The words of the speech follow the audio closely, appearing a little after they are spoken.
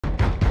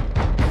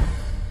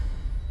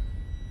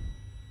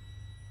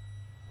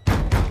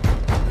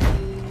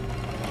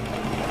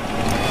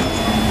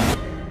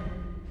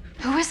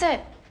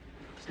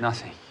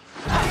Nothing.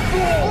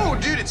 Oh,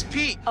 dude, it's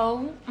Pete.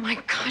 Oh my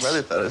gosh. My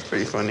brother thought it was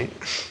pretty funny.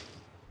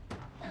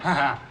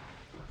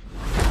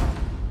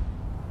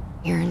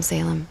 Here in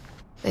Salem,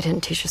 they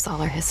didn't teach us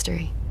all our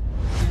history.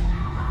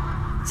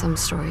 Some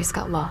stories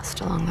got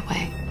lost along the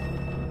way.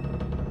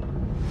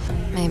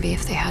 Maybe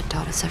if they had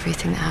taught us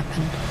everything that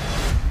happened,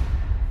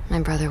 my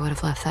brother would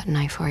have left that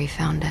knife where he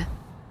found it.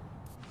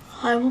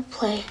 I will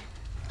play.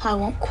 I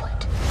won't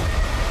quit.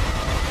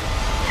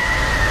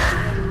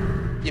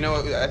 You know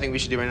what I think we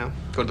should do right now?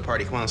 Go to the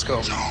party. Come on, let's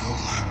go.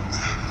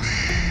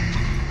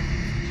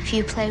 If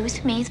you play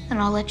with me, then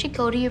I'll let you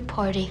go to your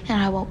party, and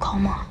I won't call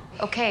Mom.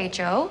 Okay,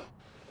 Joe.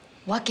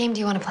 What game do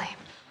you want to play?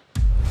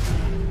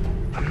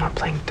 I'm not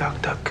playing Duck,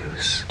 Duck,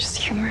 Goose. Just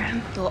humor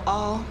him. You'll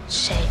all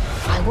say,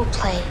 I will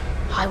play.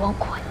 I won't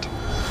quit.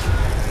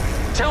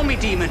 Tell me,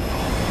 demon.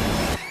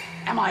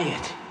 Am I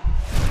it?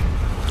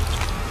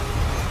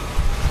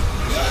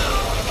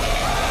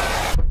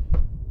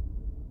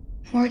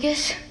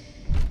 Morgus?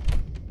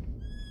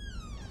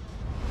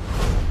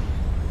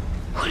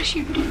 What did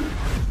you do?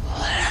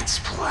 Let's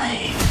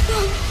play.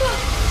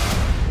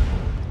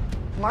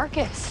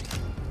 Marcus.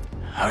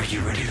 Are you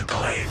ready to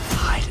play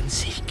hide and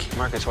seek?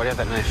 Marcus, why do you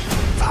have that knife?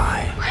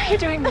 5, Why are you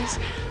doing this?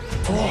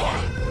 4,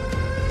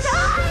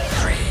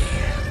 3,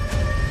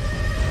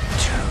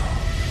 2,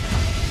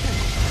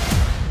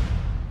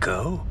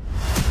 go.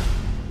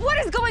 What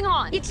is going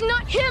on? It's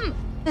not him.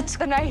 It's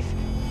the knife.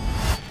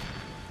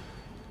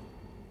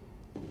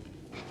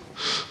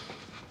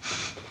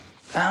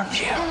 Found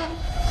you.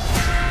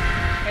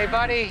 Hey,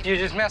 buddy, you're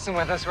just messing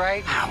with us,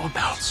 right? How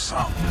about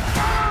some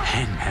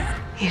hangman?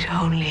 It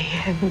only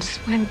ends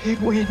when he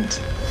wins.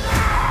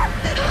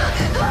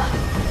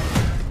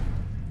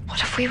 What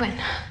if we win?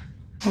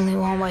 Only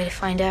one way to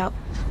find out.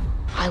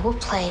 I will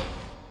play.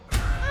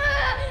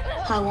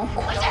 I won't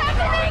quit. What's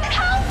happening?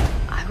 Help!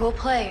 I will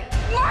play.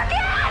 Marcus!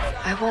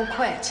 I won't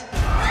quit.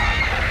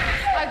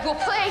 I will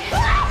play.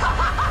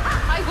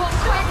 I won't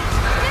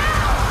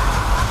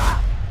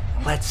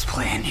quit. Let's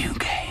play a new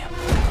game.